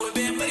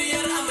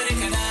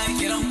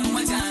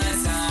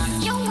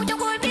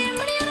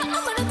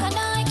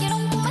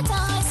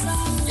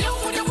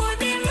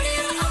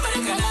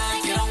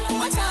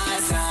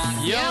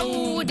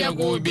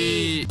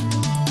gobe.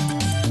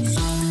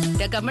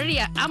 Daga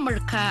muryar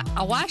Amurka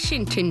a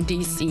Washington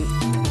DC.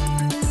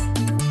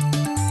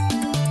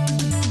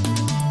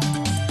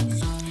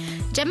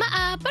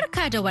 Jama'a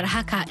barka da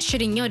warhaka,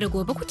 shirin yau da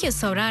gobe kuke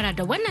saurara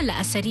da wannan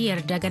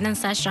la'asariyar daga nan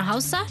sashen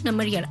Hausa na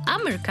muryar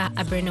Amurka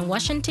a birnin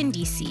Washington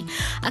DC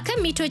akan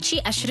mitoci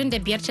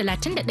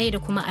 2531 da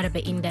kuma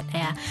 41.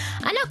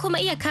 Ana kuma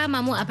iya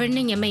kama mu a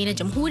birnin Yamai na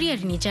Jamhuriyar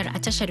Nijar a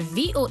tashar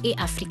VOA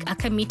Africa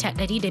akan mita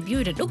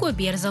 200.5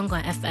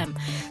 zangon FM.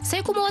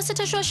 Sai kuma wasu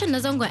tashoshin na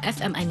zangon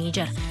FM a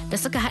Nijar da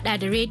suka hada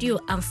da rediyo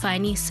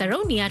amfani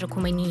sarauniya da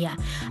kuma niyya.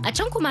 A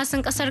can kuma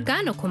sun kasar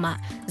Ghana kuma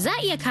za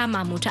a iya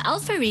kama mu ta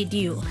Alpha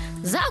Radio.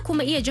 Za a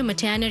kuma iya jin mu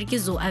ta yanar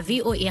gizo a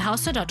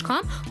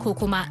voahausa.com ko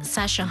kuma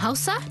sashen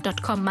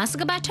hausa.com masu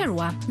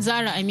gabatarwa.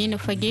 Zara Aminu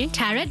Fage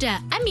tare da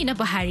Amina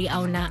Buhari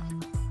Auna.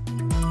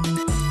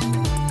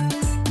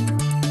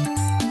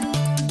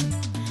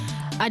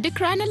 A duk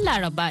ranar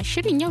Laraba,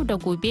 shirin yau da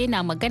gobe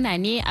na magana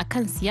ne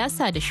akan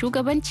siyasa da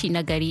shugabanci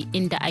na gari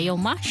inda a yau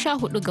ma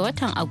 14 ga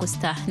watan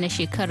Agusta na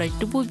shekarar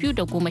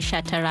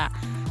 2019.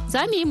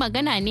 Za mu yi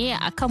magana ne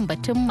a kan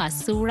batun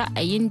masu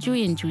ra'ayin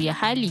juyin juya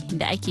hali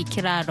da ake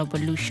kira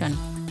revolution.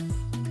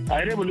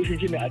 A revolution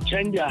shine a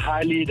canja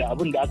hali da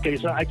abin da aka yi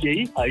son ake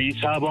yi a yi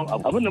sabon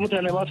abu. Abin da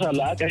mutane ba su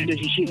la'akari da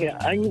shi shine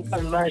an yi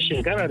ɓarna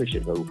shekara da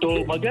shekaru.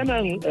 To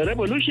maganan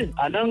revolution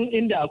a nan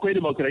inda akwai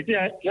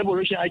demokratiya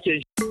revolution ake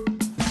yi.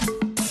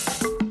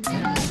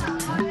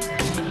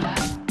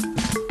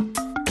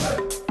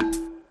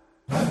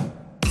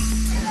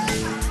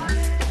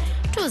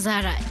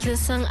 Zara, kin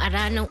san a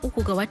ranar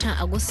 3 ga watan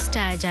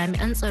Agusta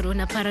jami'an tsaro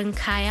na farin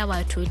kaya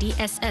wato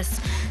DSS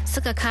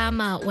suka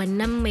kama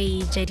wannan mai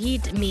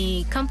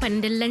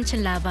kamfanin dillancin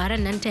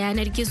labaran nan ta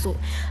yanar gizo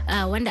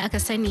wanda aka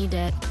sani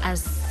da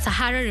as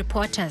Sahara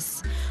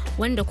Reporters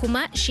wanda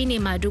kuma shine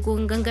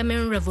madugun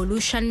gangamin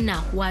Revolution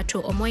Now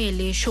wato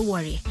Omoyele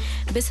Sowore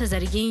bisa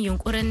zargin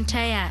yunkurin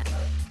tayar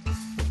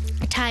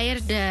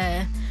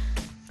da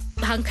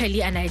hankali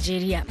a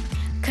Najeriya.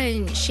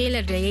 Kan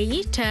shelar da ya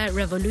yi ta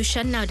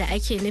Revolution Now da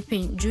ake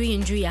nufin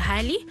juya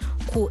hali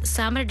ko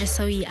samar da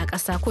sauyi a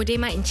ƙasa ko dai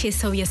ma in ce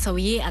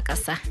sauye-sauye a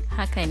ƙasa.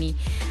 Haka ne.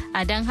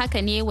 A don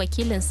haka ne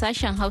wakilin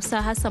sashen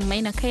Hausa Hassan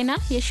Maina Kaina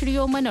ya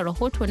shiryo mana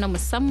rahoto na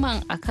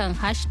musamman akan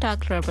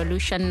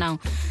 #Revolution Now.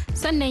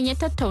 Sannan ya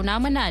tattauna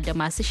mana da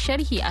masu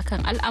sharhi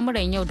akan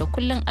al'amuran yau da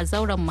kullum a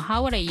zauren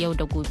muhawarar yau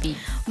da gobe.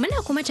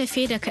 Muna kuma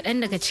tafe da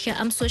kaɗan daga cikin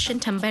amsoshin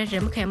tambayar da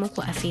muka yi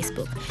muku a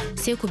Facebook.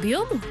 Sai ku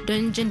biyo mu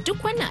don jin duk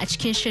wannan a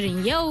cikin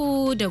shirin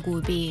yau da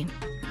gobe.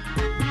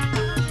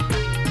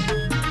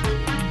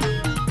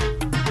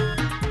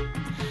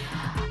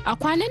 A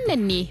kwanan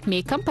nan ne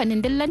mai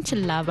kamfanin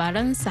dillancin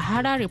labaran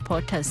Sahara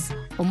Reporters,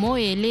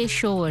 Omoyele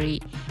Sowore,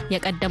 ya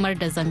kaddamar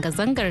da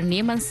zanga-zangar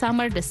neman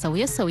samar da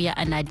sauye-sauye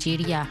a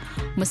Najeriya,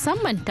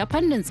 musamman ta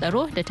fannin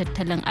tsaro da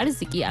tattalin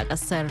arziki a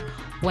ƙasar,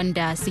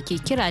 wanda suke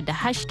kira da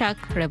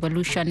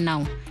 #Revolution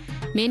Now.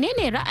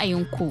 Menene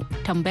ra'ayinku?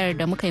 Tambayar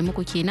da muka yi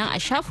muku kenan a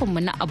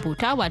shafinmu na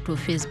abota wato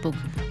Facebook,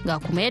 ga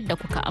kuma yadda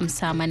kuka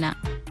amsa mana.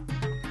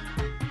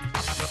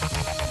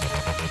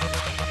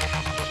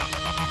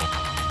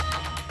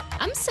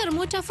 Amsar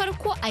mu ta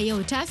farko a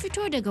yau ta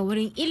fito daga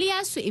wurin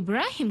Ilyasu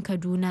Ibrahim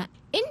Kaduna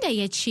inda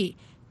ya ce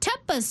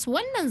tabbas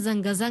wannan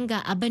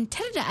zanga-zanga abin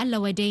tar da Allah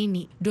wadai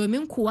ne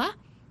domin kuwa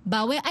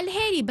ba wai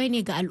alheri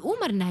bane ga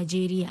al'ummar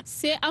Najeriya.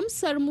 Sai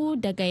amsar mu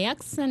daga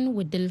Yaksan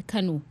Wudil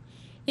Kano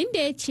inda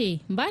ya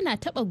ce ba na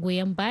taɓa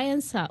goyon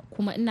bayansa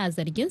kuma ina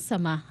zargin sa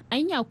ma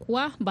anya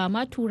kuwa ba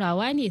ma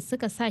turawa ne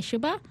suka sa shi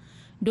ba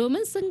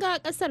domin sun ga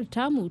ƙasar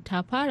tamu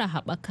ta fara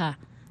haɓaka.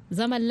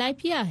 Zaman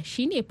lafiya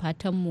shine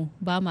fatanmu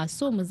ba ma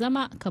so mu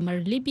zama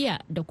kamar Libya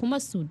da kuma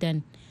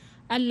Sudan.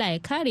 Allah ya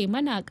kare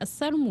mana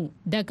ƙasarmu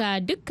daga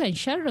dukkan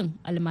sharrin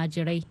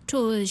almajirai.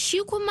 To shi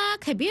kuma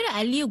Kabiru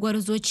Ali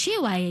Gwarzo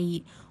cewa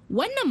yayi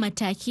wannan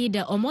mataki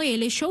da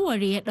Omoyele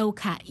Sowore ya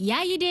ɗauka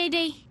yayi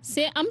daidai.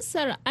 Sai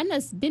amsar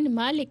Anas bin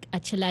Malik a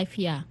ci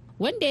lafiya.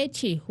 Wanda ya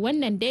ce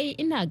wannan dai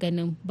ina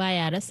ganin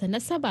baya rasa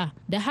nasaba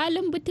da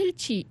halin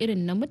butulci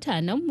irin na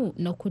mutanenmu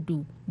na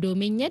kudu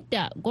domin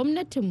yadda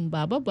gwamnatin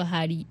Baba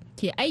Buhari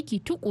ke aiki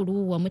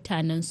tukuru wa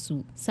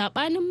mutanensu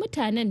saɓanin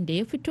mutanen da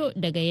ya fito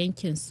daga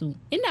yankinsu.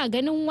 Ina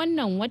ganin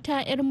wannan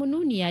wata 'yar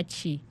manuniya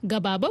ce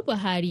ga Baba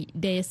Buhari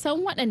da ya san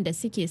waɗanda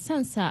suke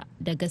son sa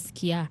da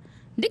gaskiya.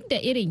 Duk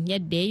da irin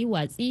yadda ya yi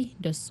watsi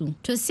da su.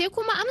 To sai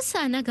kuma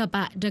amsa na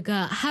gaba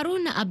daga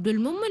Haruna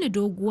Abdulmummuni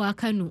Doguwa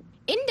Kano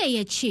inda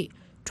ya ce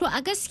to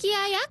a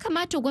gaskiya ya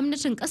kamata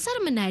gwamnatin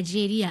mu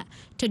Najeriya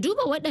ta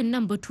duba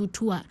waɗannan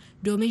batutuwa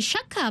domin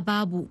shakka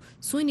babu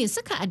su ne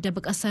suka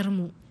addabi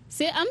ƙasarmu.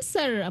 Sai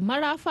amsar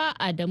Marafa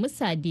Adamu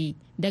Sade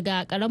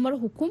daga ƙaramar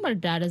hukumar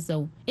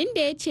Darazau inda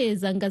ya ce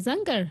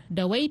zanga-zangar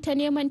da wai ta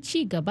neman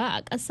ci gaba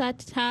a ƙasa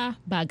ta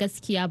ba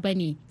gaskiya ba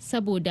ne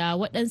saboda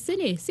waɗansu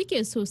ne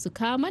suke so su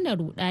kawo mana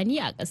rudani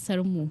a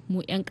ƙasarmu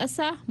mu 'yan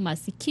ƙasa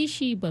masu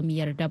kishi ba mu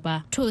yarda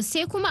ba. To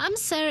sai kuma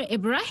amsar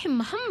Ibrahim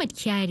Muhammad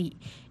Kyari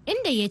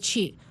inda ya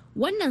ce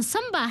Wannan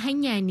san ba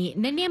hanya ne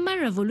na neman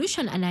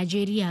revolution a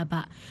Najeriya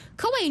ba,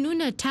 kawai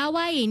nuna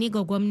tawaye ne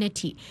ga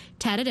gwamnati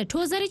tare da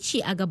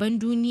tozarci a gaban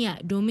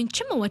duniya domin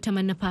cimma wata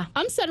manufa.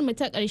 Amsar mu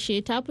ta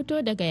ƙarshe ta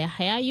fito daga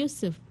Yahaya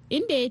Yusuf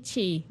inda ya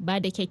ce ba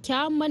da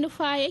kyakkyawan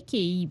manufa yake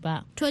yi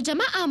ba. To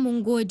jama'a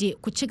mun gode,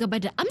 ku ci gaba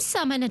da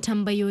amsa mana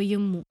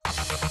tambayoyinmu.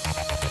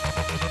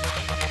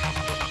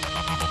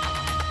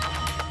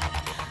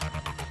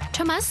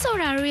 To masu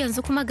sauraro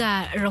yanzu kuma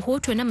ga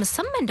rahoto na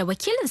musamman da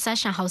wakilin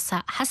sashen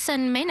Hausa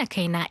Hassan Maina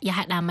Kaina ya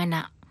haɗa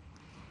mana.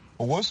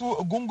 Wasu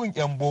gungun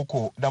 'yan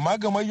boko da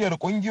magamayyar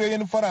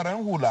kungiyoyin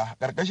fararen hula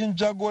ƙarƙashin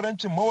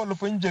jagorancin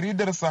mawallafin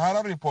jaridar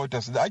Sahara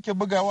Reporters da ake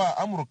bugawa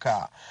a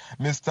Amurka,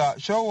 Mr.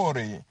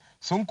 Shawore,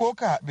 sun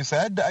koka bisa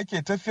yadda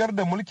ake tafiyar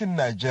da mulkin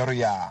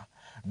Najeriya.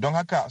 Don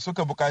haka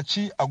suka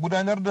buƙaci a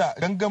gudanar da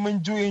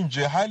gangamin juyin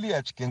jihali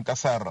a cikin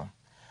ƙasar.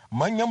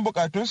 Manyan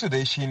buƙatunsu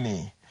dai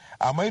shine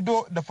a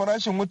maido da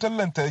farashin wutar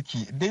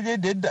lantarki daidai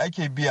da yadda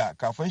ake biya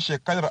kafin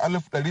shekarar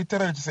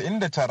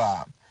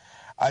 1999.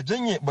 A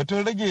janye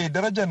batun rage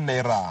darajar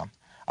naira,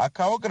 a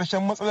kawo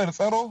ƙarshen matsalar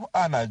tsaro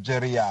a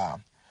Najeriya,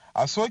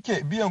 a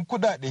soke biyan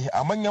kudade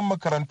a manyan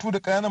makarantu da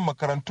ƙananan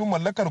makarantu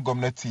mallakar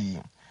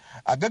gwamnati,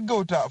 a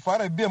gaggauta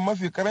fara biyan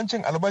mafi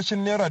karancin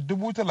albashin naira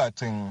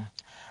 30,000,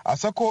 a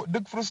sako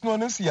duk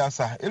fursunonin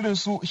siyasa irin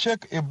su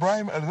Sheikh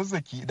Ibrahim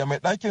Alzazzaki da mai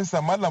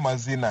ɗakinsa Malama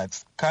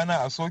Zinat,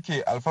 kana a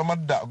soke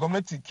alfarmar da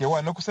gwamnati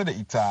kewa na kusa da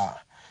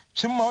ita.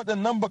 Cimma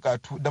waɗannan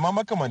buƙatu da ma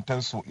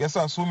makamantansu ya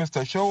sa su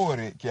Mr.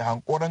 Shawore ke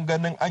hankoran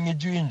ganin an yi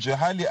juyin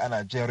jihali a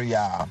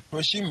Najeriya.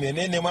 To shi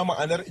menene ma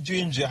ma'anar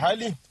juyin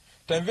jihali?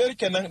 Tambayar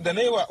kenan da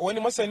na yi wa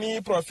wani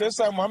masani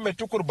Profesa Muhammad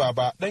Tukur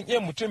Baba dan iya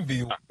mutum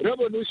biyu.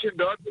 Revolution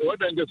da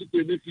waɗanda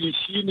suke nufi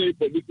shine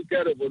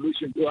political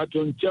revolution,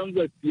 wato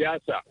canza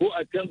siyasa ko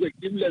a canza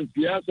kimlan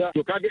siyasa.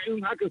 To kaga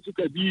in haka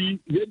suka bi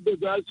yadda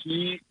za su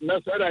yi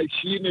nasara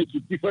shine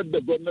su kifar da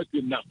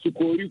gwamnatin nan, su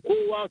kori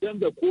kowa,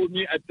 canza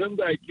komi a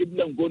canza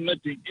kimlan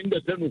gwamnatin inda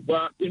ta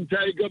nufa, in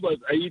ta yi gabas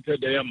a yi ta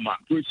da yamma.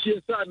 To shi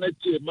yasa na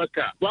ce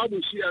maka babu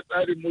shi a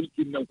tsarin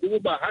mulkin nan, kuma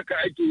ba haka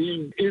ake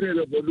yin irin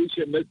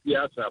revolution na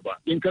siyasa ba.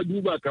 In ka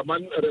duba kamar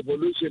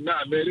revolution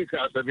na America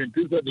a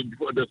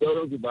 1774 da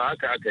sauransu ba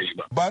haka aka yi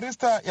ba.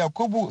 Barista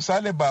Yakubu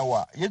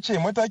Salibawa ya ce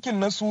matakin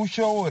na su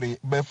Shawore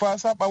bai fa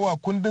saba wa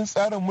kundin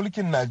tsarin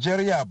mulkin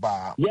Najeriya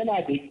ba.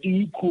 Yana da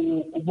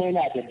iko kuma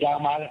yana da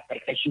dama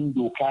karkashin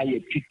doka ya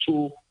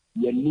fito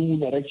ya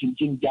nuna rashin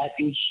jin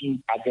daɗin shi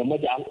a game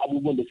da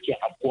abubuwan da suke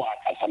afko a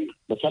ƙasar,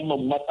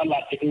 musamman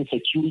matsala ta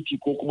insecurity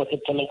ko kuma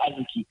tattalin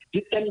arziki.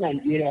 Duk ɗan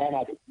Najeriya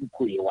yana da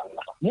iko ya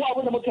wannan. Mu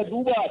abin da muka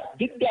duba,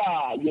 duk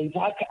da yanzu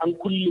haka an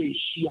kulle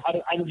shi har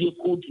an je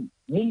kotu,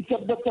 mun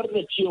tabbatar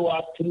da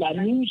cewa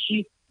tunanin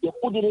shi da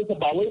kudurinsa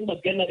ba wai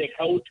magana da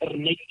kawo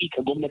tarnaki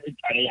ka gwamnatin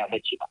tarayya ba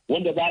ce ba,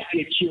 wanda za a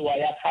iya cewa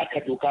ya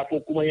taka doka ko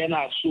kuma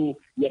yana so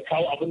ya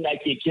kawo abin da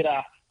ake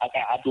kira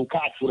a doka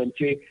a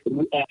turance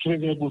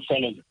treasonable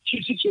felon. Shi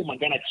suke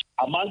magana ce,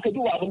 amma an ka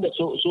duba abin da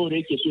Shawore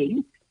yake so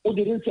yi,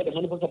 kudurinsa da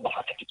manufarsa ba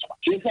haka take ba.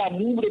 Sai yasa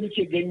mu da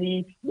muke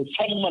gani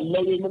musamman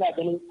lauyoyi muna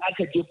ganin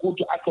aka je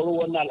kotu aka ro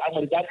wannan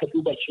al'amari za ka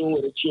duba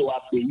Shawore cewa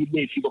bai yi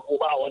laifi ba ko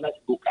ba wani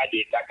doka da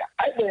ya taka.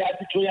 Ai ba ya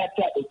fito ya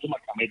ta dauki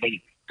makamai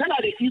bane. Kana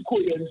da iko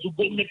yanzu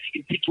gwamnati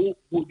in fito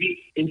gobe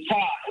in sa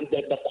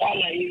da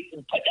kwalaye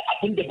in faɗi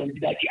abin da ban ji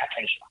daɗi a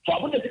kan shi. To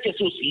abin da suke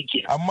so su yi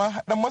kenan.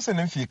 Amma dan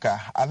masanin fika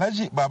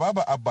Alhaji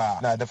Baba Abba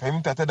na da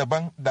fahimta ta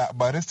daban da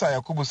Barista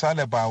Yakubu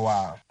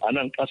Salibawa. A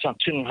nan ƙasan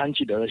cin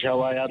hanci da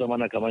rashawa ya zama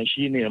na kamar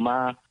shi ne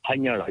ma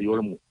hanyar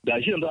rayuwarmu.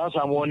 Da shi yanzu an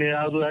samu wani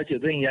ya zo ya ce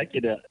zan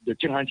yaƙi da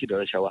cin hanci da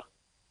rashawa.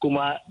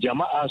 Kuma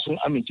jama'a sun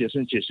amince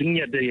sun ce sun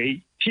yarda ya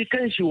yi. Shi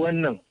kan shi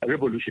wannan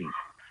revolution.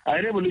 A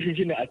revolution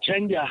shine a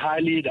canja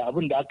hali da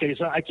abin da aka yi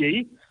san ake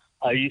yi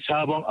a yi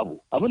sabon abu.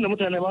 Abin da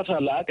mutane ba su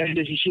la'akari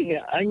da shi shine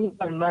an yi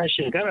barna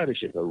shekara da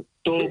shekaru.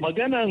 To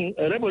maganan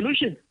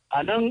revolution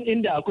a nan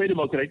inda akwai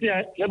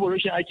demokradiyya,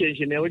 revolution ake yin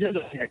shi ne wajen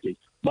da ake.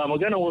 Ba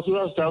maganan wasu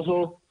za su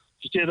taso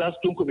su ce za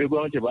su tunkuɓe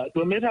gwamnati ba.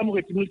 To me yasa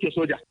muka mulke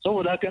soja?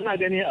 Saboda haka ina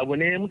gani abu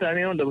ne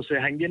mutane wanda ba su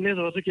hangen nesa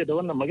ba suke da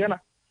wannan magana.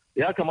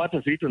 Ya kamata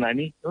su yi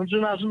tunani. Don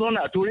suna sun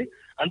zauna a turai,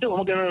 an taɓa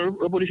maganar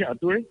revolution a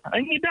turai,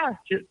 an yi da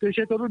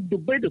shekaru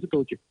dubbai da suka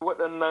wuce.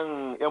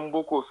 Waɗannan 'yan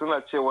boko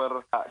suna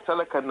cewar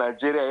talakan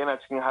Najeriya yana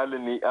cikin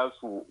halin ne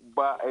yasu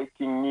ba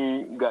aikin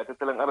yi ga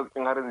tattalin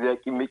arzikin harin da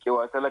yaƙi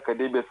mikewa, talaka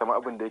dai bai samu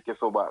abin da yake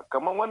so ba.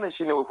 Kamar wannan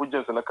shine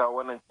hujjansu na kawo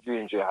wannan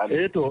juyin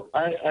hali. To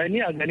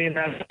ni a gani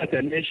na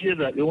haka ne shi ya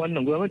zaɓi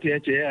wannan gwamnati ya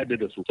ce ya yarda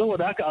da su.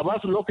 Saboda haka a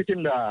basu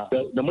lokacin da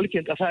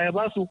mulkin ƙasa ya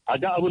basu a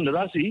ga abin da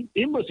za su yi,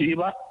 in ba su yi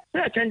ba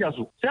sai a canja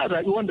su, sai a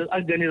zaɓi wanda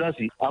aka gani za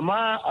su yi.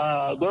 Amma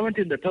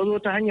gwamnatin da ta zo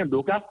ta hanyar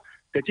doka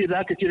ka ce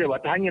za ka cire ba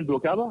ta hanyar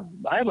doka ba,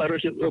 ai ba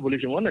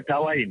revolution, wannan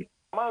tawaye ne.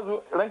 Amma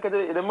zo ranka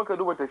dai idan muka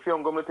duba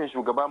tafiyan gwamnatin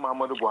shugaba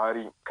Muhammadu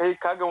Buhari, kai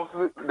ka ga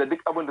wasu da duk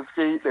abin da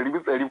suke yi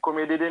 100%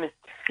 komai daidai ne?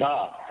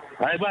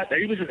 Ai ba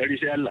 100%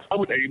 sai Allah,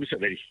 abu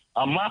 100%.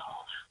 Amma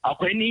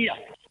akwai niyya,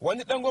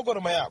 Wani ɗan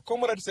gwagwarmaya,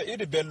 Comrade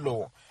Sa'idu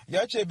Bello,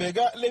 ya ce bai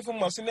ga laifin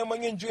masu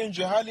neman yin juyin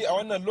juhali a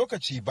wannan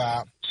lokaci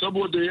ba.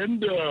 Saboda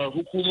yadda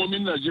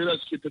hukumomin Najeriya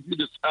suke tafi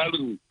da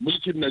tsarin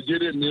mulkin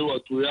Najeriya ne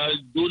wato ya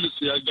dole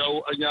su ya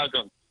gawo an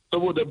yakan.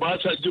 Saboda ba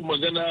sa jin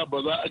magana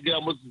ba za a gaya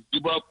masu ji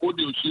ba ko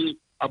da yaushe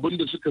abin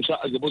da suka sa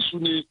a gaba su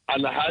ne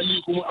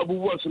alhali kuma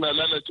abubuwa suna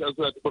lalacewa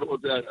suna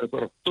taɓarɓata a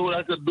ƙasar. Saboda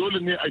haka dole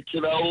ne a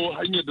kirawo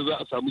hanyar da za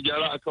a samu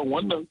gyara akan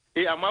wannan.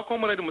 Amma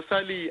kuma da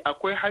misali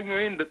akwai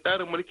hanyoyin da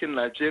tsarin mulkin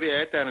Najeriya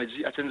ya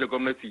tanaji a canza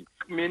gwamnati.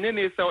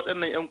 Menene yasa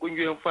waɗannan 'yan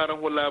ƙungiyoyin farar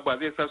hula ba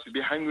zai sa su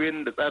bi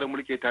hanyoyin da tsarin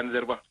mulki ya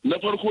tanadar ba? Na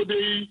farko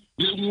dai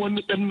yin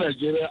wani ɗan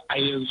Najeriya a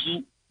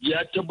yanzu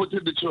ya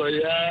tabbatar da cewa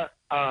ya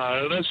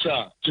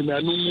rasa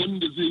tunanin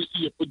wanda zai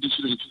iya fidda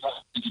shi daga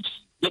cikin.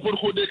 Na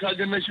farko dai ka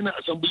ga National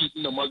Assembly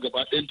din nan ma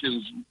gaba ɗayan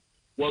yanzu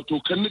wato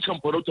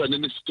kannukan farauta ne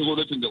na ta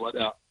gwamnatin gaba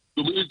ɗaya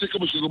domin ita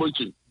kama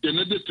shugabancin da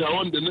na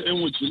dattawan da na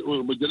 'yan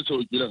majalisar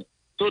wakilan.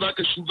 Saboda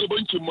haka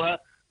shugabancin ma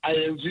a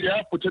yanzu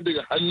ya fita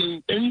daga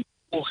hannun 'yan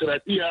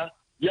demokradiyya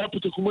ya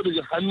fita kuma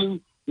daga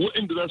hannun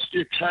waɗanda za su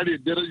iya kare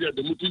daraja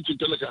da mutuncin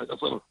talaka a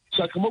ƙasar.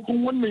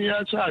 Sakamakon wannan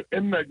ya sa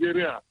 'yan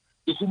Najeriya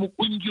da kuma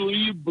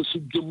ƙungiyoyi ba su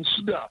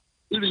gamsu da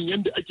irin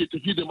yadda ake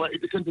tafi da ma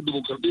ita kanta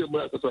demokradiyyar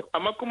mai a kasar.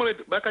 Amma kuma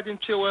baka jin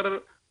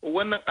cewar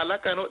wannan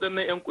alaka na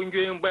waɗannan 'yan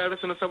ƙungiyoyin bayan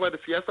rasa nasaba da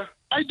siyasa?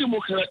 Ai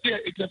demokradiyya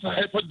ita ta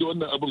haifar da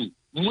wannan abin.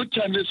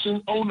 Mutane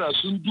sun auna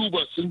sun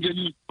duba sun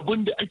gani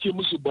abin da ake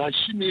musu ba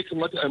shi ne ya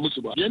kamata a yi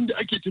musu ba. Yanda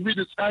ake tafi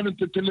da tsarin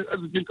tattalin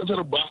arzikin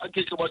kasar ba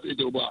ake kamata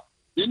ita ba.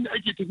 Yanda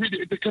ake tafi da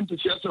ita kanta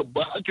siyasa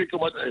ba ake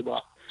kamata a yi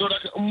ba. Saboda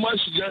haka in ma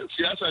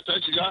siyasa ta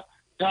shiga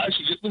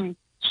din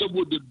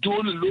saboda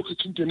dole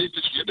lokacin ta ne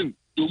ta shiga din.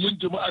 Domin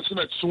jama'a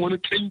suna cikin wani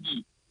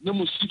kangi na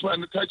musifa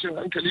na tashin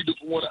hankali da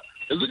kuma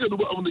yanzu ka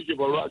duba abin da ke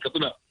faruwa a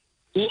Katsina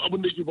ko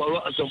abin da ke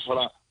faruwa a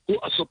Zamfara ko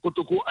a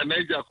Sokoto ko a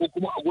Niger ko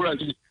kuma a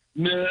gurare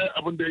na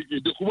abin da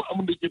yake da kuma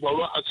abin da ke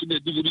faruwa a Sine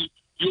Digiri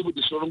Yobe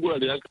da sauran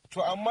gurare haka.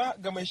 To amma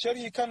ga mai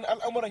sharhi kan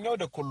al'amuran yau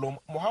da kullum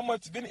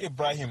Muhammad bin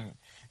Ibrahim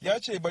ya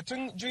ce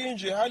batun juyin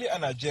hali a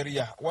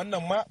Najeriya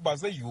wannan ma ba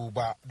zai yiwu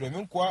ba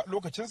domin kuwa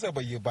lokacinsa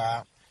bai yi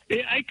ba.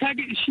 Ai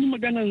kaga shi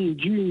maganan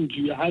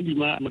juya hali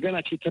ma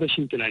magana ce ta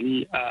rashin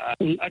tunani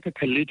in aka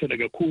kalle ta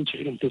daga kowace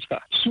irin fuska.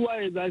 Su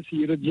waye za su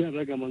yi rajiyar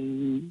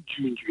ragaman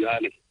juya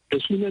halin da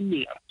sunan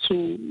ne so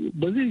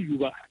ba zai yiwu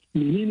ba.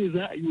 Menene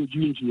za a yi wa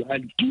juya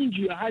hali?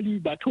 Juya hali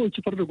ba kawai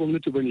kifar da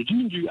gwamnati ba ne.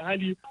 Juya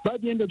hali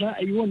babu yadda za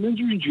a yi wannan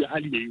juya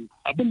hali ya yi.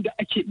 Abin da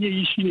ake iya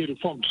yi shine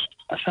reforms,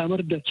 a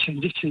samar da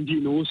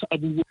canje-canje na wasu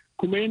abubuwa.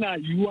 Kuma yana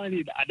yiwuwa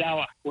ne da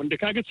adawa wanda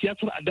kaga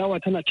siyasar adawa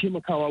tana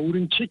taimakawa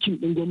wurin cekin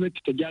din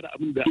gwamnati ta gyara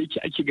abin da yake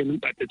ake ganin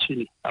ɓatacce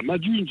ne amma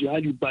juyin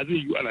jihali ba zai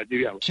yiwu a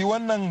Najeriya ba. Shi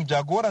wannan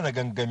jagora na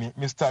gangami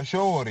Mr.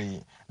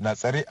 Showore na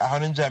tsare a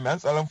hannun jami'an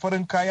tsaron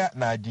farin kaya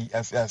na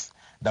DSS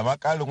da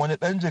makalin wani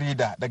ɗan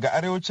jarida daga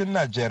arewacin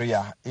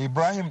Najeriya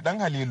Ibrahim Dan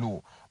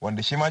Halilu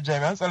wanda shi ma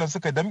jami'an tsaron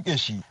suka damƙe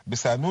shi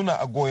bisa nuna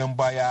a goyon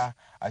baya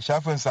a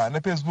shafinsa na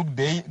Facebook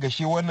da ya ga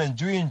shi wannan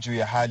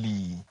juya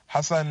hali.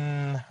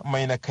 Hassan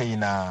mai na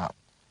kaina,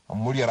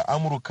 muryar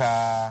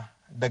Amurka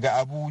daga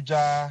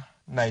Abuja,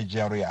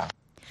 Nigeria.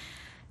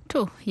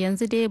 To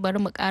yanzu dai bari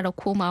mu ƙara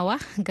komawa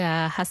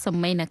ga Hassan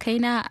mai na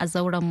kaina a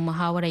zauren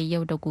muhawarar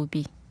yau da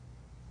gobe.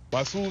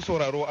 Masu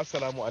sauraro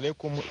Assalamu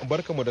alaikum,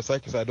 barkamu da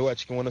sake saduwa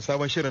cikin wani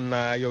sabon shirin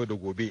na yau da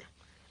gobe.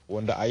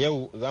 Wanda a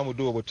yau za mu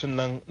duba batun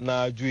nan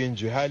na juyin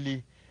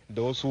juhali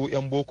da wasu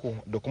 'yan boko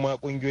da kuma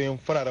ƙungiyoyin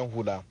fararen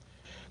hula.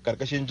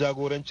 Karkashin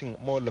jagorancin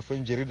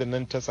mawallafin jaridar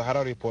nan ta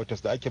Sahara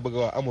Reporters da ake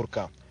bugawa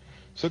Amurka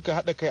suka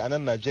haɗa kai a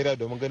nan Najeriya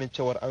domin ganin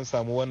cewar an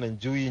samu wannan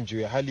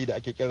juya hali da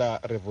ake kira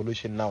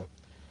Revolution Now.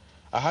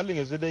 A halin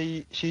yanzu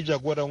dai shi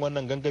jagoran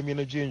wannan gangami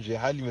na juyin juya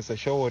hali Mr.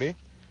 Shawore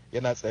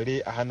yana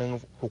tsare a hannun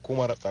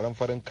hukumar tsaron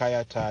farin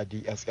kaya ta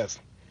DSS.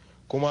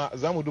 Kuma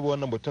za mu duba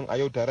wannan batun a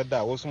yau tare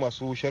da wasu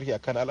masu sharhi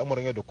akan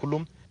al'amuran yau da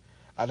kullum,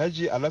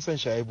 Alhaji Alhassan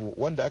Shaibu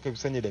wanda aka fi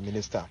sani da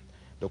minista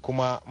da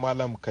kuma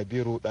Malam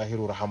Kabiru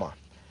Dahiru Rahama.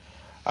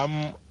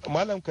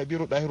 Malam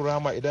Kabiru Dahiru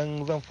Rahama,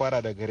 idan zan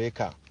fara da gare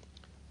ka,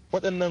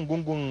 waɗannan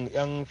gungun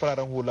 'yan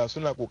fararen hula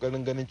suna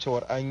ƙoƙarin ganin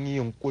cewar an yi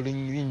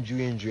yunkurin yin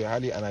juya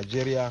hali a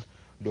Najeriya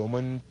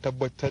domin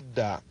tabbatar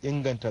da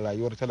inganta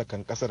rayuwar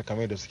talakan ƙasar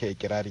kamar da suke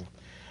ikirari.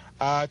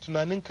 A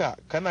tunaninka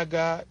kana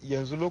ga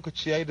yanzu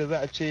lokaci yayi da za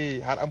a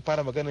ce har an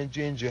fara maganar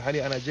juya hali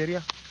a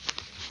Najeriya?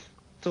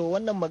 To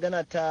wannan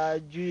magana ta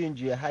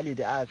juya hali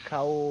da aka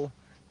kawo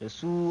da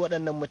su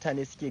waɗannan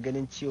mutane suke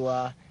ganin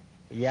cewa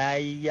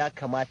ya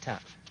kamata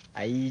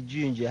a yi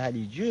juyin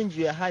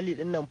juya hali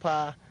din nan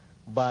fa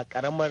ba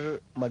karamar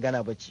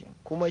magana ba ce,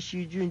 kuma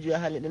shi juyin juya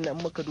hali din nan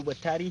muka duba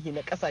tarihi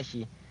na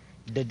kasashe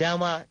da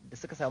dama da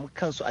suka samu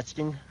kansu a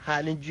cikin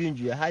halin juyin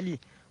juya hali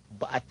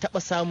ba a taba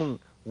samun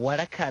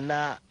waraka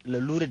na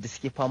lalurar da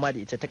suke fama da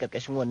ita ta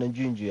karkashin wannan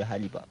juyin juya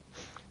hali ba.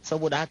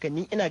 Saboda haka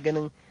ni ina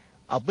ganin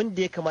abin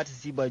da ya kamata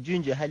su yi ba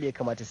juyin juya hali ya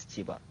kamata su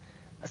ce ba,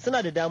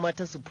 suna da dama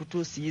ta su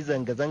fito su yi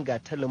zanga-zanga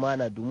ta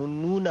lumana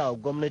domin nuna wa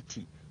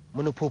gwamnati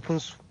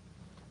manufofinsu,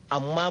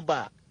 amma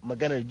ba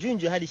maganar juyin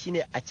jihadi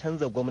shine a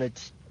canza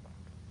gwamnati.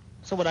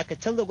 Saboda haka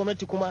canza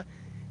gwamnati kuma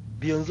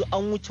yanzu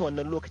an wuce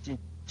wannan lokacin.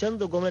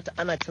 Canza gwamnati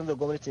ana canza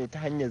gwamnati ne ta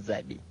hanyar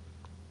zaɓe,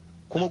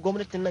 kuma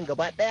gwamnatin nan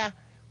gaba ɗaya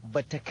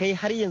bata kai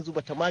har yanzu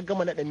bata ma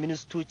gama naɗa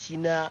ministoci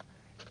na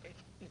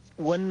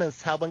wannan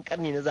sabon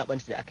karni na zaben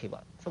da aka yi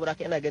ba. Saboda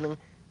haka ina ganin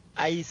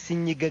ai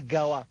sun yi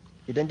gaggawa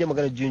idan dai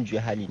magana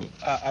juya hali ne.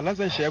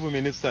 Alhassan Shayabu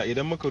minista,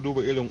 idan muka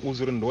duba irin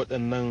uzurin da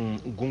waɗannan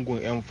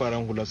gungun 'yan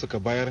faran hula suka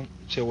bayar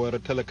cewar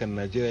talakan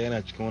Najeriya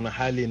yana cikin wani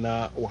hali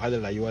na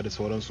wahalar rayuwa da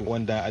sauransu,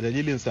 wanda a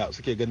dalilinsa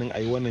suke ganin a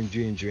yi wannan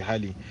juya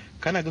hali,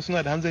 kana ga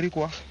suna da hanzari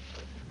kuwa?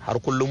 Har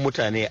kullum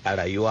mutane a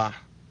rayuwa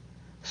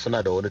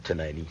suna da wani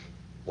tunani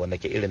wanda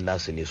ke irin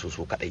nasu ne su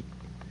kaɗai.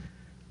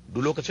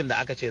 Duk lokacin da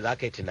aka ce za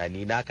ka yi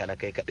tunani naka na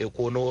kai kaɗai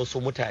ko na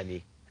wasu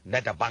mutane na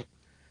daban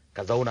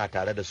ka zauna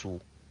tare da su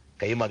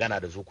ka yi magana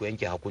da su ko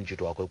yanke hukunci,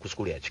 to akwai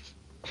kuskure a ciki.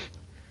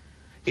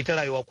 Ita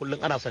rayuwa kullum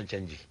ana son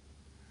canji,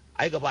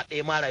 ai gaba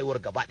ɗaya ma rayuwar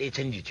gaba ɗaya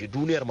canji ce,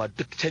 duniyar ma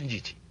duk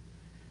canji ce.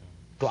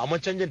 To amma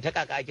canjin ta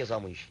kaka ake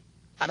samun shi?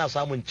 Ana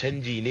samun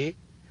canji ne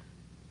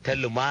ta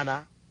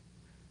lumana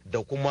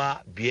da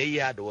kuma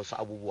biyayya da wasu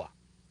abubuwa.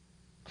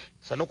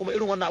 Sannan kuma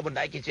irin wannan abin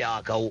da ake ce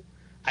a kawo,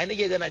 ai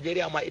nake ga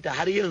Najeriya ma ita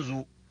har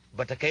yanzu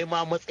bata kai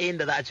ma matsayin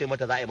da za a ce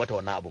mata za a yi mata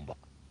wannan abin ba.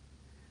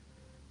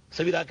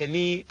 Saboda haka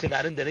ni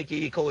tunanin da nake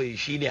yi kawai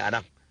shine a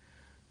nan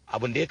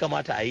abin da ya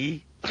kamata a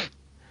yi,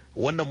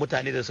 wannan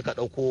mutane da suka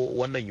ɗauko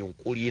wannan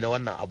yunkuri na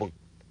wannan abin,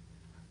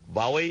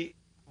 ba wai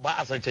ba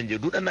a san canji.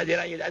 Duk ɗan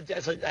Najeriya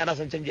ana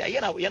san canji, ai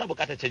yana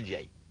buƙatar canji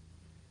ai,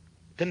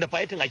 tunda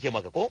fighting ake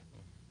maka ko.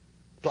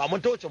 To amma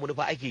ta wace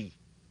manufa ake yi?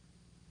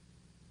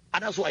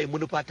 Ana so a yi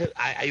manufa ta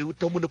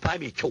manufa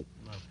mai kyau.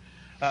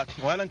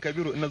 Malam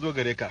Kabiru, ina zo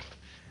gare ka,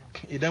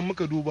 idan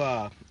muka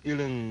duba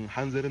irin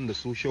hanzarin da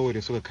su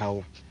shawari suka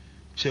kawo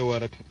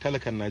cewar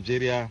talakan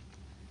Najeriya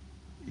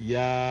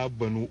ya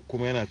banu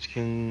kuma yana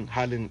cikin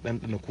halin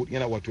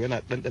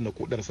ɗanɗana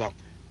kudarsa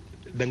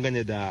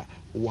dangane da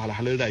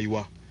wahalhalun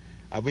rayuwa,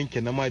 abin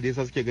kenan ma da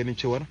yasa suke ganin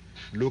cewar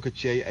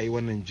lokaci yayi a yi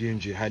wannan juyin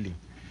hali.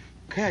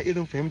 Kaya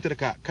irin fahimtar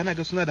ka, kana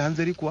ga suna da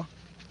hanzari kuwa?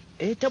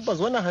 Tabbas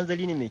wannan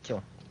hanzari ne mai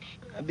kyau,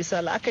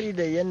 bisa la'akari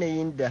da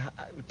yanayin da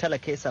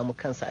talaka ya samu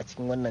kansa a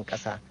cikin wannan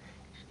ƙasa.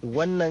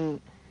 Wannan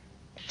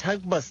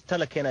tabbas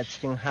talaka yana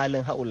cikin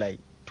halin haulayi.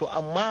 To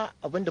amma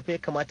abin da fa ya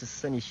kamata su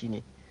sani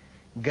shine,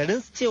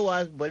 garin su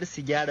cewa bari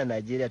su gyara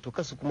Najeriya, to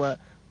ka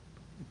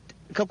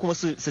kuma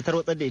su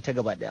tarwatsar da ita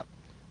gaba daya,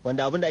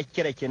 wanda abin da ake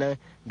kira kenan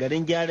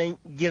garin gyaran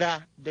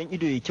gira don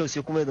ido ya kyau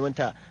sai kuma ya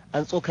zamanta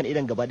an tsokan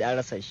idan gaba daya an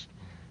rasa shi.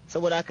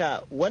 Saboda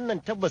haka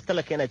wannan tabbas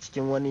talaka yana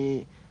cikin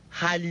wani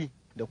hali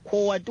da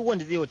kowa, duk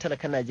wanda zai wa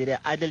talakan Najeriya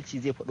adalci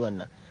zai faɗi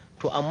wannan.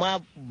 To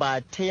amma ba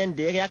ta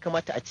yanda ya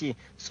kamata a ce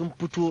sun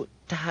fito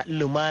ta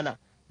lumana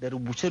da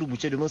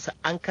rubuce-rubuce domin su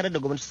an karar da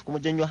gwamnati su kuma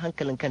janyo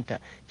hankalin kanta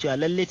cewa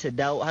lalle ta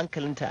dawo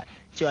hankalinta,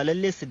 cewa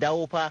lalle su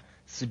dawo fa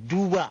su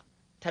duba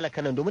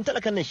talakan nan, domin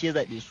talakan nan shi ya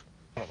zaɓe su.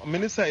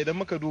 Minista, idan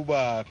muka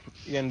duba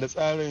yadda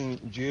tsarin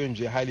juyin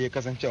hali ya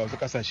kasance a wasu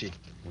kasashe,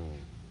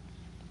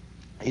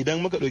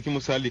 idan muka ɗauki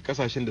misali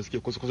kasashen da suke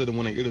kusa da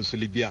munan irin su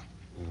Libya,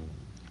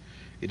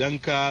 idan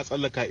ka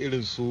tsallaka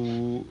irin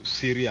su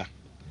Syria,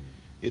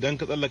 idan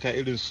ka tsallaka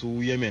irin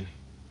su Yemen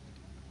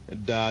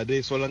da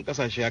dai sauran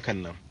kasashe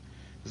hakan nan,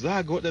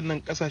 za ga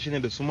waɗannan kasashe ne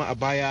da su ma a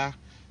baya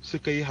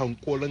suka yi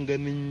hankolan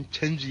ganin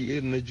canji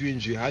irin na juyin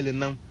halin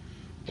nan,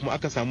 kuma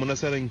aka samu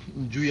nasarar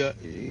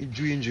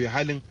juyin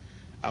halin,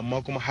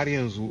 amma kuma har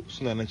yanzu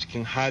suna nan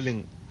cikin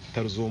halin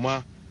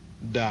tarzoma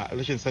da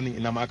rashin sanin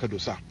ina ma aka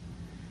dosa.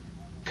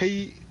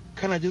 Kai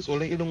kana jin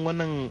tsoron irin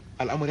wannan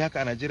al'amari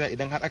haka a Najeriya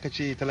idan har aka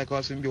ce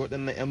talakawa sun bi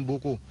waɗannan 'yan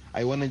boko a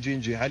yi wannan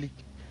juyin hali?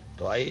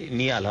 To ai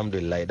ni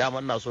alhamdulillah dama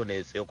ina so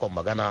ne tsekon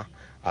magana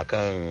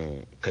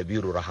akan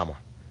Kabiru Rahama,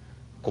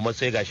 kuma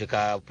sai gashi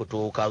ka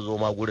fito ka zo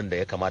ma gurin da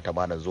ya kamata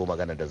ma na zo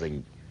magana da zan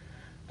yi.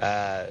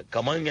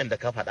 Kamar yadda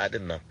ka faɗa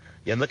din nan,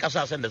 yanzu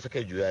ƙasashen da suka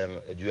yi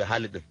juya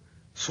hali din,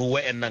 su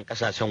wayannan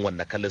ƙasashen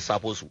wanda ka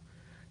lissafo su,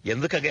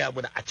 yanzu ka gaya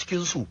mana a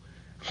cikin su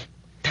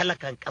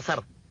talakan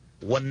ƙasar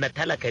wanne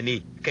talaka ne,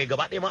 kai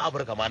gaba ɗaya ma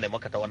Afirka ma ne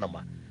maka ta wannan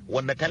ma,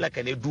 wanne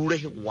talaka ne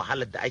durahin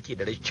wahalar da ake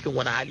da cikin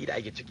wani hali da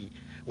ake ciki,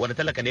 wanne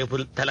talaka ne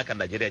fi talakan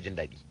Najeriya jin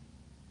daɗi?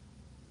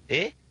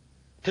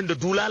 Tunda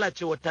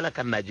dulalacewar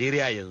talakan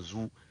Najeriya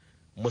yanzu,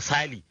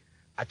 misali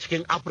a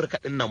cikin Afirka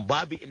din nan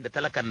babu inda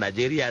talakan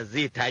Najeriya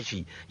zai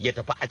tashi ya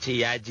tafi a ce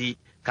ya je,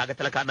 kaga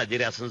talakan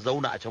Najeriya sun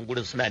zauna a can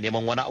gurin suna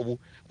neman wani abu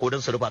ko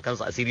don su rufa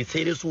kansu asiri,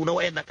 sai dai su na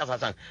wayannan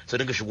kasashen su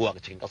dinga shigowa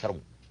cikin kasar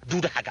mu.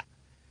 Duk da haka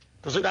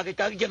to sai kaga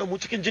kenan mu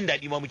cikin jin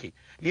daɗi ma muke.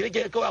 Ni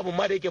nake kawai abun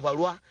ma da yake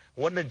faruwa,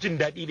 wannan jin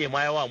daɗi ne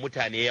ma yawa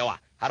mutane yawa,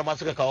 har ma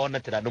suka kawo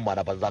wannan tunanin ma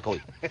na banza kawai.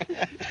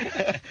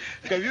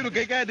 Kabiru,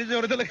 kai kaya da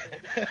jawar talaka.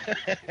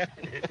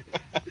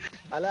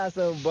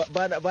 Alhassan,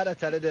 ba da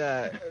tare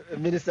da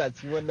minista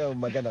cikin wannan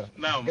maganar.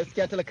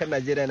 Gaskiya talakan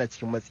Najeriya yana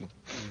cikin matsi,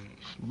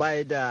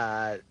 baya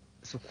da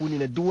sukuni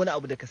na duk wani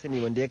abu da ka sani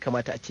wanda ya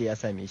kamata a ce ya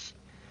same shi.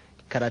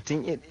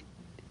 Karatun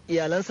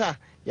iyalansa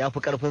ya fi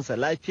karfinsa,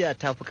 lafiya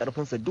ta fi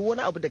karfinsa, duk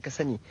wani abu da ka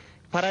sani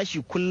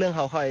farashi kullum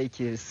hauhawa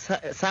yake,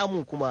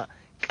 samu kuma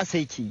ƙasa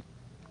yake.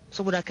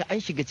 Saboda haka an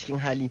shiga cikin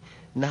hali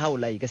na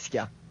haulayi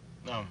gaskiya.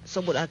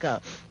 saboda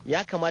haka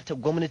ya kamata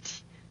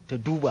gwamnati ta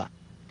duba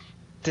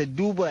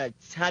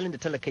halin da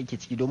talaka yake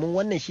ciki, domin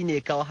wannan shine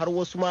ya kawo har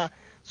wasu ma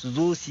su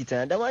zo su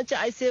tana da ma ce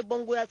ai sai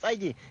bango ya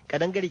tsage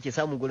kadangare ke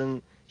samun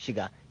gurin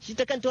shiga. Shi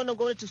ta kanta wannan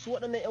gwamnati su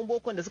waɗannan yan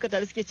bokon da suka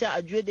tare suke cewa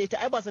a juye da ita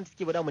ai ba san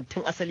take ba da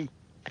tun asali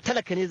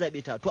talaka ne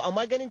zabe ta, to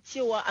amma ganin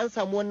cewa an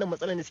samu wannan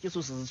matsalar ne suke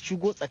so su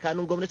shigo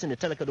tsakanin gwamnatin da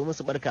talaka domin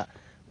su barka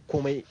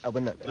komai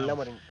abin nan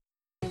lamarin.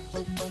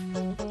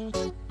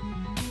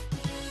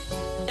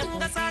 Yan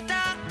ƙasa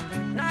ta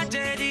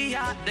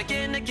Najeriya da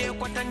ke nake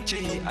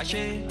kwatance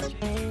ashe,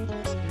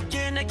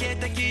 ke nake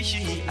ta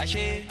kishi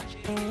ashe,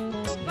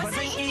 ba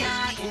zan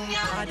iya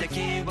inya da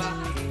ke ba,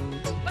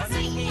 ba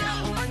zan iya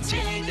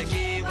umance da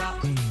ke ba.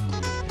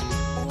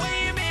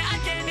 Wai me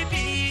ake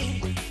nufi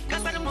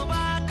kasar mu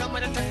ba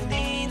kamar ta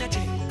ni na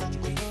ce,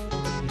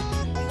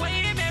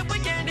 wai me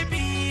kuke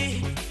nufi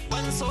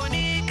ban so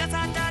ni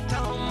kasa ta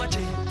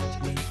mace.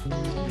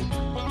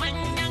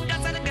 Manyan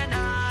kasar ga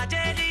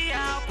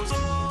Najeriya ku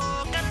zo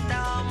karta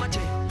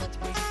mace,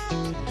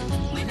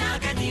 muna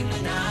gani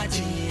muna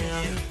ji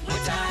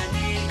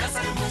mutane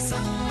kasar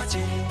musan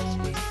mace.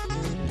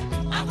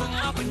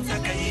 Abin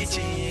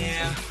takaici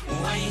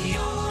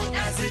wayo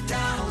ɗazu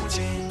ta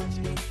wuce.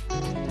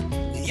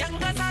 Yan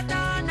ƙasa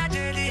ta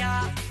Najeriya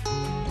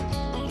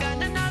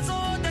gani na zo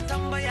da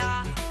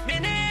tambaya,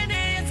 menene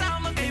ya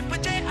samu kai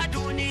fice a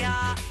duniya?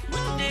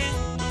 Ne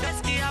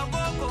gaskiya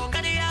ko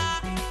ƙarya,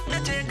 na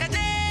ce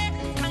kaje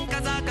kanka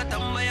za ka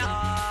tambaya.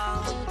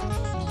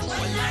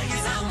 Wallahi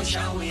za mu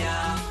sha wuya,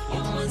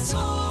 mun so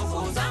ko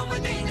za mu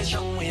daina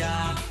shan wuya.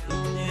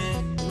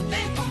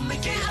 Laifin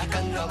muke a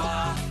kan gaba,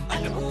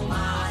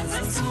 al'umma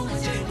zan so mu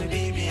je mu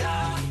bibiya.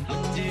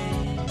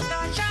 Ga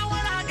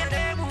shawara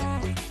gare mu,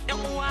 yan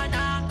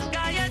uwana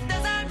ga yadda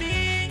za mu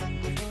yi.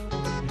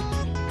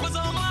 Mu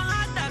zo mu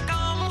haɗa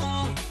kanmu,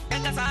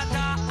 yan ƙasa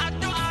ta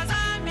addu'a za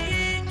mu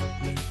yi.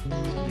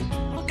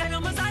 Kada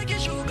mu zagi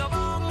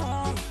shugabanmu,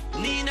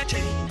 ni na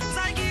ce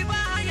zagi ba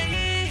ya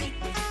yi.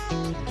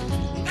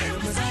 Kada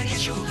mu zagi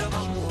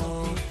shugabanmu,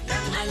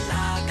 dan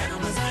Allah kada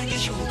mu zagi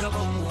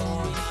shugabanmu.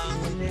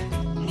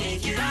 Ne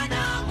kira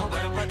na mu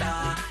barbada.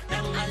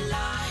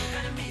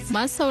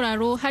 Masu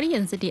sauraro har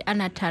yanzu dai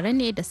ana tare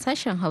ne da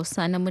sashen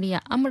Hausa na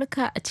murya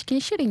Amurka a cikin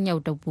shirin Yau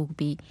da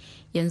Gobe.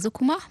 Yanzu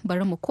kuma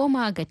bari mu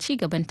koma ga ci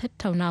gaban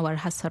tattaunawar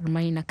Hassan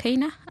Mai na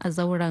kaina a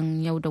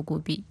zauren Yau da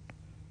Gobe.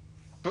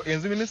 To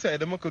yanzu minista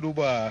idan muka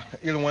duba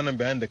irin wannan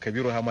bayan da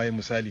Kabiru Hama ya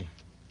misali,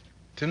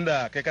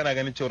 tunda kai kana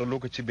ganin cewar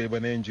lokaci bai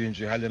bane yin juyin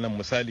halin nan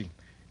misali,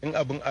 in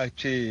abin a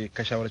ce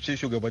ka shawarci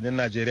shugabannin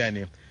Najeriya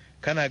ne,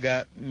 kana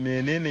ga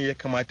menene ya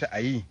kamata a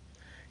yi?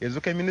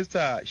 Yanzu kai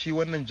minista shi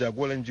wannan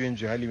jagoran juyin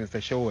jihali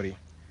Mr. Shawore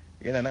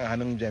yana nan a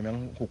hannun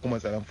jami'an hukumar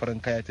tsaron farin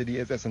kaya ta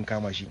DSS sun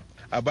kama shi.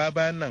 A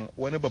bayan nan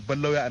wani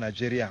babban lauya a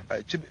Najeriya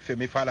Chief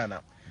Femi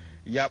Falana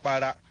ya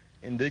bara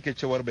inda yake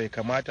cewar bai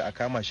kamata a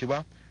kama shi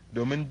ba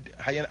domin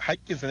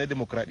haƙƙinsa na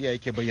demokradiyya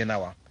yake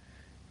bayyanawa.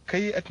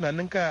 Kai a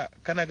tunaninka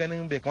kana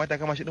ganin bai kamata a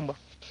kama shi din ba?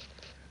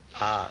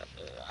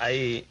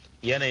 Ai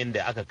yanayin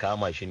da aka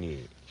kama shi ne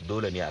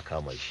dole ne a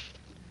kama shi.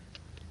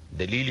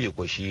 Dalili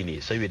ko shi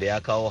ne saboda ya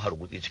kawo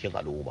hargutsi cikin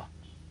al'umma.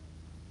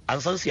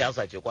 An san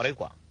siyasa ce kwarai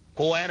kwa,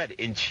 kowa yana da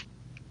yanci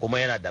kuma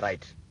yana da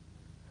right,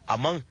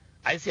 amma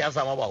ai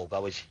siyasa ma ba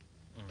hauka ba ce.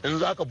 In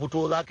za ka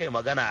fito za ka yi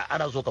magana,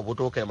 ana so ka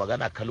fito ka yi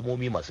magana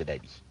kalmomi masu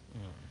daɗi,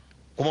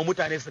 kuma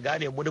mutane su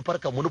gane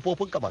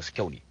manufofinka masu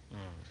kyau ne.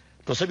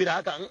 To saboda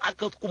haka in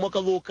aka kuma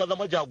ka zo ka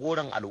zama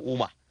jagoran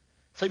al'umma,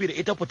 saboda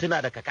ita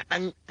fitina daga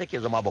kaɗan take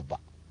zama babba.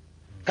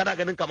 Kana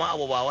ganin kama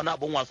abu ba wani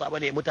abun wasa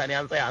bane, mutane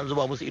an tsaya an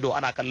zuba musu ido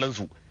ana kallon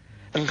su.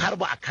 In har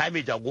ba a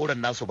kame jagoran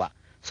nasu ba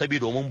saboda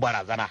domin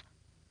barazana,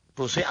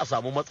 to sai a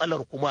samu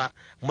matsalar, kuma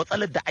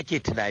matsalar da ake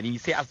tunani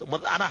sai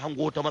ana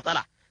hango ta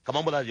matsala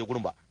kamar ba za je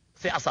gurin ba,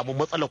 sai a samu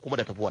matsalar kuma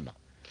da tafi wannan.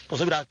 To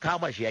saboda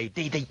kama shi yayi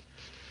daidai.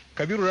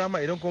 Kabiru Rama,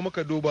 idan kuma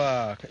muka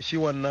duba shi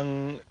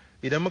wannan,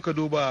 idan muka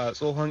duba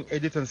tsohon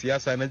editan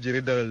siyasa na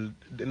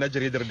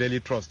jaridar Daily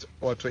Trust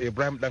wato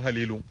Ibrahim Dan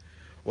Halilu,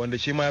 wanda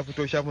shi ma ya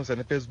fito shafinsa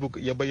na Facebook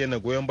ya bayyana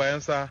goyon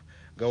bayansa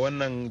ga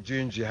wannan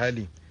juyin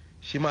jihali,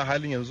 shi ma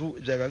halin yanzu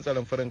jami'an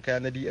tsaron farin kaya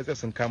na DSS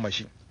sun kama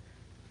shi.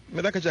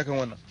 Me za ka ce kan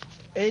wannan?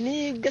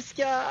 Ni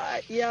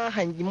gaskiya ya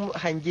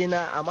hange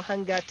na a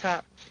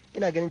mahangata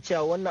ina ganin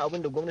cewa wannan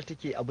abin da gwamnati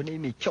ke abu ne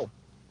mai kyau,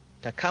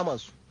 ta kama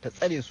su ta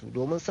tsare su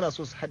domin suna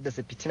so su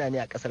haddasa fitina ne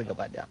a kasar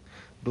gaba daya.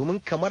 Domin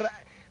kamar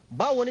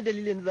ba wani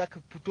dalilin da za ka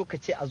fito ka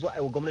ce a zo a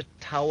yi wa gwamnati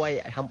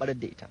tawaye a hamɓarar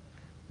da ita,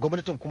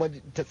 gwamnatin kuma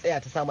ta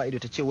tsaya ta sama ido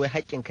ta ce wai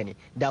haƙƙinka ne,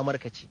 damar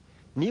ka ce.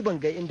 Ni ban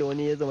ga inda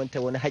wani ya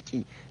zamanta wani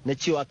haƙƙi na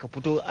cewa ka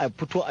fito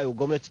a yi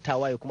gwamnati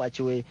tawaye kuma a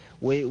ce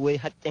wai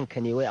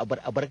haƙƙinka ne, wai a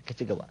bar ka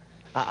ci gaba.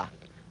 A'a,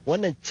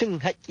 wannan cin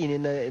haƙƙi ne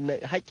na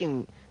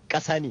haƙƙin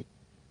ƙasa ne.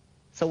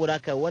 Saboda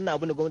haka wannan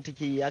abin da gwamnati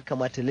ke ya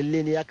kamata,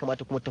 lalle ne ya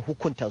kamata kuma ta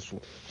hukunta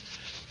su.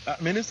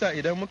 Minista,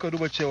 idan muka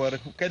duba cewar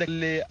kai da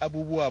lalle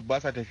abubuwa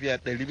ba sa tafiya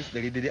 100%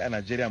 daidai a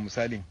Najeriya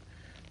misali,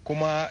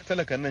 kuma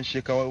talakan nan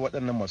shekawar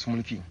waɗannan masu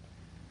mulki,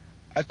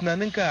 a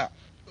tunaninka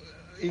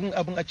in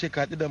abin a ce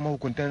ka haɗu da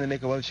mahukuntan ne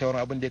ka ba su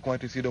shawara abin da ya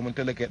kamata su yi domin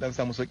talaka ya dan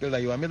samu sauƙin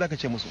rayuwa, me zaka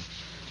ce musu?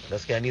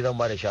 Gaskiya ni zan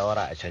ba da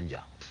shawara a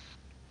canja.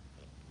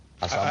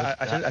 A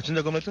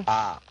canja gwamnatin?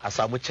 A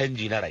samu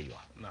canji na rayuwa.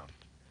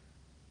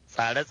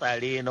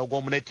 Tsare-tsare na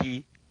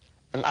gwamnati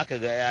in aka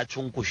ga ya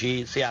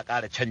cunkushe sai a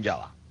ƙara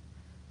canjawa.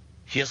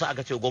 Shi yasa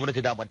aka ce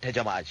gwamnati daman ta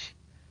jama'a ce.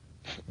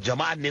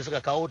 Jama'an ne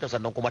suka kawo ta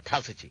sannan kuma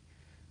tasu ce.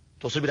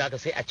 To saboda haka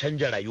sai a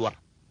canja rayuwar.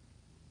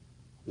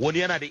 Wani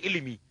yana da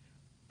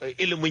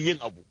ilimin yin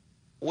abu.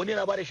 Wani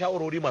yana ba da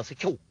shawarwari masu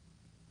kyau.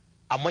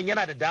 Amma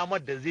yana da damar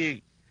da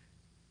zai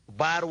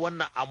bayar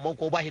wannan amma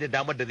ko ba shi da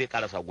damar da zai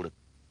karasa gurin.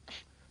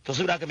 To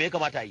saboda haka me ya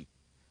kamata a yi?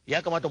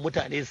 Ya kamata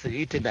mutane su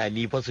yi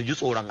tunani fa su ji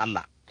tsoron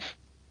Allah.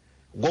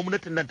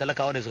 Gwamnatin nan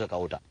talakawa ne suka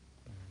kawo ta.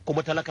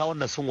 Kuma talakawan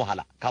nan sun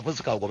wahala kafin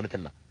su kawo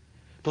gwamnatin nan.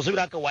 To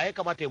saboda haka waye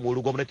kamata ya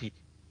mori gwamnati?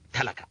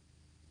 Talaka.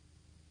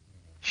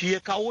 Shi ya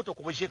kawo ta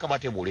kuma shi ya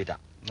kamata ya more ta.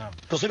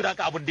 To saboda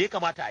haka abin da ya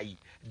kamata a yi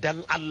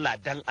dan Allah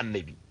dan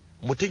annabi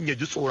mutum ya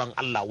ji tsoron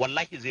Allah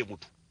wallahi zai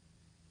mutu.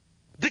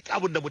 Duk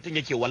abin da mutum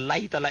yake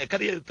wallahi talahi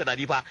kar ya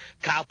tunani fa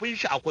kafin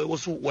shi akwai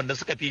wasu wanda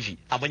suka fi shi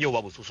amma yau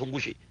babu su sun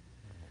gushe.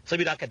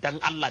 Saboda haka dan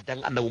Allah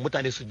dan annabi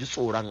mutane su ji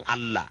tsoron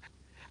Allah.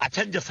 A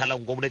canja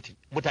salon gwamnati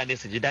mutane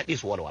su ji daɗi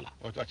su walwala.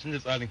 Wato a canja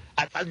tsarin.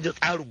 A canja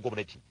tsarin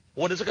gwamnati.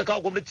 Wanda suka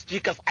kawo gwamnati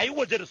cikas a yi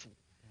waje da su.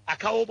 A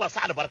kawo masu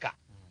albarka.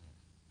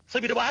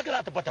 Saboda ba haka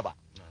za ta fata ba.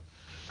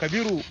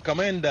 Kabiru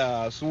kamar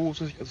yadda su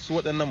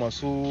waɗannan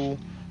masu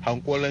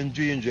hankolan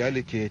juyin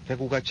juyali ke ta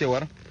kuka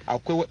cewar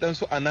akwai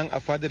waɗansu a nan a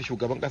fadar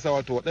shugaban ƙasa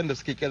wato waɗanda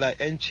suke kira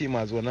 'yanci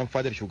mazonan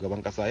fadar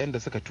shugaban ƙasa yadda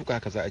suka tuka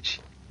haka za a ci.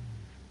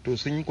 To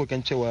sun yi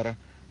koken cewar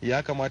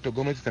ya kamata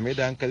gwamnati ta mai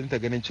da hankalinta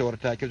ganin cewar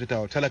ta kyautata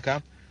wa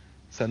talaka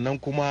sannan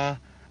kuma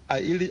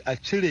a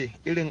cire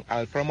irin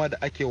alfarma da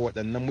ake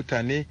waɗannan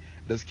mutane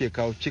da suke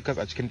kawo cikas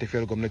a cikin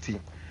tafiyar gwamnati.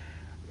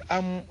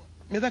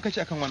 Me za ka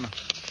ce akan wannan?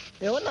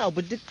 Wannan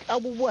abu duk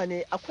abubuwa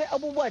ne, akwai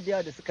abubuwa da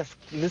yawa da suka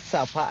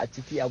lissafa a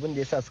ciki abin da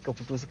yasa suka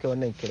fito suka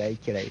wannan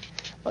kiraye-kiraye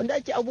wanda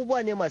ake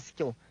abubuwa ne masu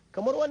kyau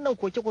kamar wannan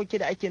koke-koke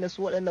da ake na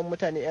su waɗannan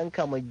mutane 'yan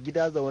kama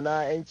gida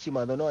zauna 'yanci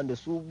ma zauna wanda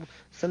su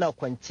suna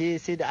kwance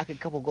sai da aka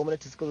kafa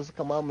gwamnati suka zo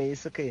suka mamaye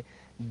suka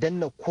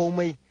danna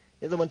komai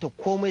ya zamanta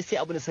komai sai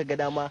abin da suka ga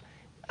dama.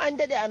 An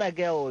dade ana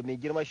gaya wa mai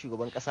girma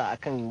shugaban kasa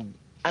akan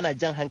ana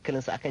jan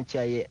hankalinsa akan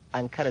cewa ya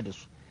ankara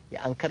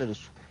da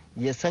su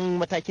ya san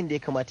matakin da ya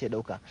kamata ya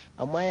dauka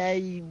amma ya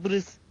yi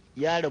biris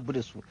ya rabu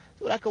da su.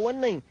 Saboda haka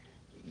wannan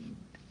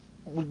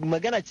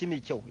magana ce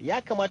mai kyau,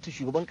 ya kamata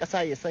shugaban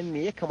kasa ya san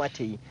me ya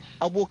kamata yi.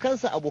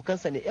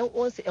 Abokansa ne, yan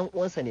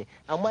uwansa ne,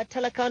 amma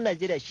talakawan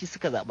Najeriya shi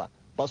suka zaba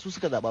ba su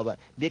suka zaba ba.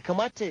 Bai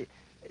kamata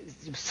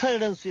san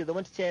ransu ya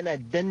zama cewa yana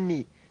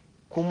danne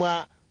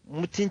kuma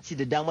mutunci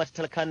da dama ta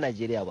talakawan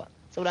Najeriya ba.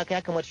 Saboda haka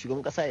ya kamata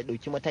shugaban kasa ya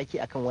dauki mataki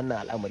akan wannan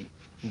al'amari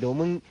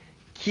domin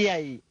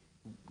kiyaye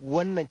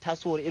wannan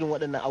tasowar irin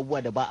waɗannan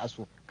abubuwa da ba a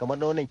so kamar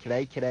na wannan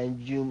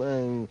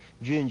kiraye-kirayen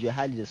juyin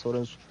jihali da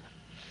sauransu.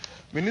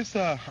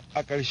 Minista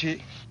a ƙarshe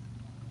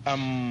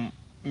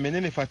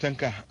menene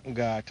fatanka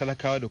ga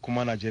talakawa da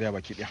kuma Najeriya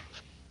baki ɗaya?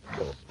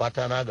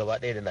 Fata na gaba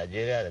ɗaya da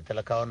Najeriya da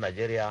talakawan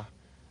Najeriya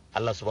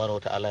Allah subhanahu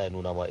wataala ya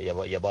nuna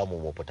ya ba mu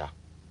mafita.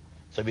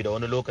 Saboda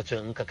wani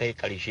lokacin in ka kai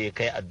ƙarshe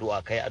kai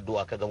addu'a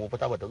ka ga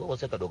mafita bata zo ba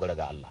sai ka dogara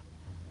ga Allah.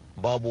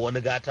 Babu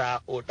wani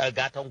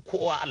gatan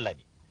kowa Allah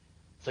ne.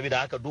 Saboda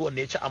haka duk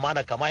wanda ya ci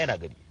amana kama yana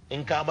gani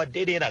in ka ma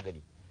daidai yana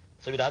gani.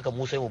 Saboda haka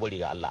mu sai mu bari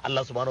ga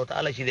Allah subhanahu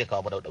wataala shi zai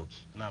kawo mana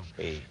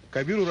dauki.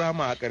 Kabiru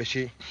Rahama a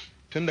ƙarshe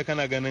tunda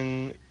kana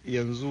ganin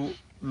yanzu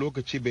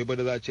lokaci bai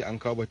bada za a ce an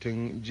kawo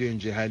batun jiyan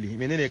jihali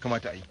menene ya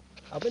kamata a yi?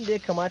 Abin da ya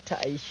kamata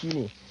a yi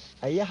shine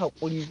a yi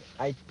haƙuri.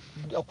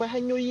 Akwai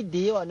hanyoyi da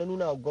yawa na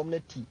nuna wa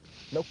gwamnati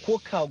na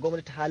kokawa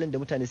gwamnati halin da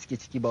mutane suke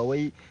ciki ba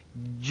wai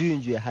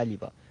juyin juya hali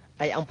ba.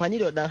 A yi amfani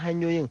da waɗannan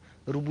hanyoyin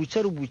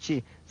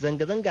rubuce-rubuce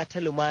zanga-zanga ta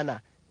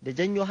lumana da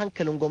janyo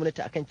hankalin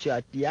gwamnati akan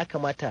cewa ya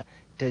kamata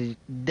ta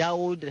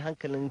dawo da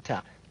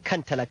hankalinta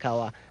kan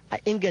talakawa a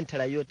inganta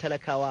rayuwar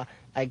talakawa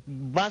a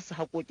ba su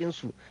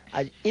haƙoƙinsu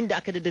a inda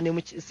aka daddane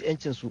musu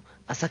yancinsu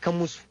a sakan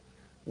musu.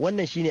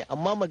 Wannan shine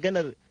amma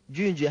maganar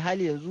juyin juya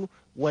hali yanzu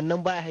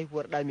wannan baya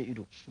haihuwar ɗa mai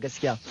ido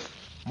gaskiya.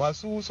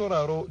 Masu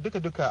sauraro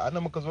duka-duka ana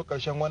muka zo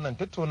ƙarshen wannan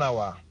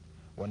tattaunawa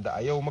wanda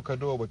a yau muka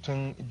dawo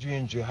batun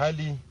juyin juya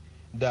hali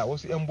da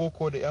wasu 'yan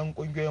boko da 'yan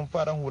ƙungiyoyin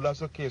farar hula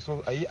suke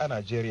so a yi a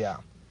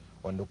Najeriya.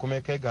 Wanda kuma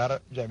ya kai ga har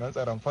jami'an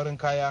tsaron farin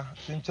kaya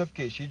sun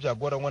cafke shi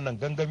jagoran wannan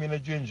gangami na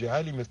juyin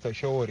jihali Mr.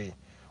 Shawore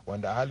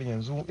wanda a halin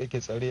yanzu yake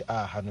tsare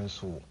a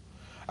hannunsu.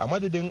 A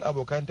madadin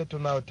abokan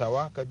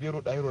tattaunawa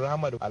Kabiru Dahiru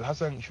Rahama da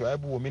Alhassan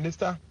Shu'aibu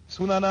minista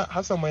sunana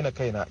Hassan Maina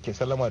kaina ke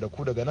sallama da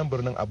ku daga nan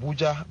birnin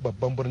Abuja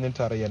babban birnin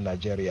tarayyar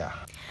Najeriya.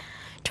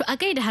 To a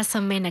gaida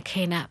Hassan Maina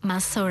kaina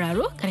masu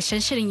sauraro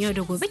karshen shirin yau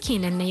da gobe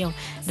kenan na yau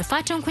da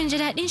fatan kun ji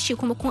daɗin shi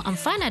kuma kun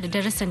amfana da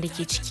darasin da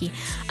ke ciki.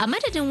 A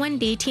madadin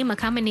wanda ya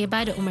taimaka mana ya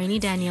bada umarni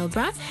Daniel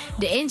Brown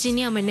da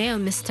injiniya mu na yau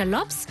Mr.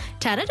 Lobs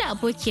tare da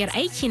abokiyar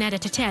aiki na da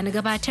ta taya na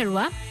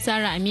gabatarwa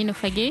Zara Aminu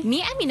Fage.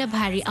 Ni Amina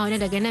Buhari auna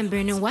daga nan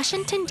birnin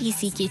Washington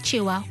DC ke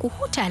cewa ku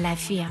huta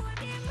lafiya.